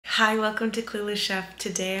Hi, welcome to Clueless Chef.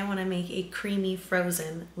 Today I want to make a creamy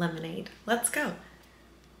frozen lemonade. Let's go.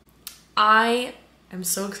 I am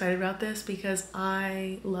so excited about this because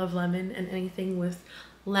I love lemon, and anything with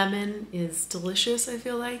lemon is delicious, I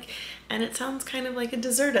feel like. And it sounds kind of like a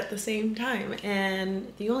dessert at the same time.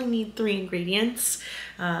 And you only need 3 ingredients: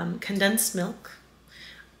 condensed milk,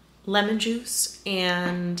 lemon juice,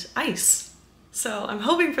 and ice. So I'm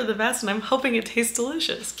hoping for the best, and I'm hoping it tastes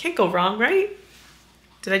delicious. Can't go wrong, right?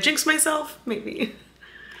 Did I jinx myself? Maybe.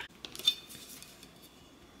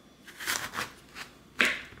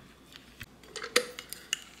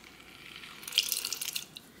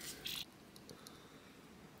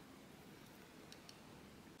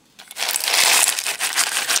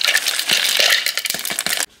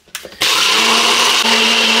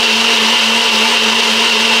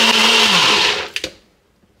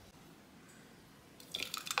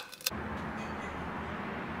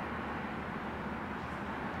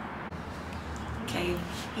 Okay,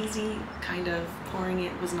 easy kind of pouring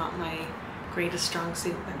it was not my greatest strong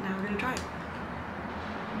suit, but now we're gonna try it.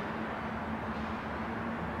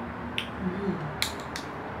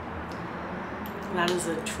 That is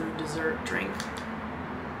a true dessert drink.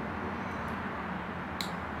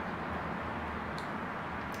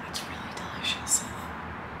 That's really delicious.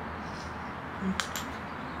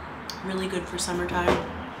 Really good for summertime.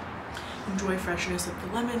 Enjoy freshness of the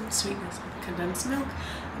lemon, sweetness of the condensed milk.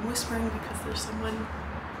 I'm whispering because there's someone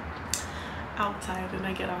outside and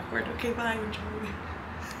I get awkward. Okay, bye, enjoy.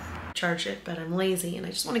 Charge it, but I'm lazy and I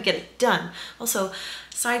just want to get it done. Also,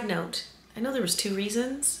 side note, I know there was 2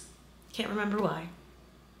 reasons. Can't remember why.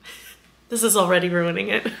 This is already ruining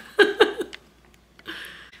it.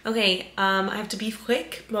 Okay, I have to be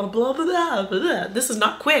quick. Blah, blah, blah, blah, blah. This is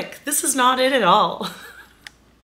not quick. This is not it at all.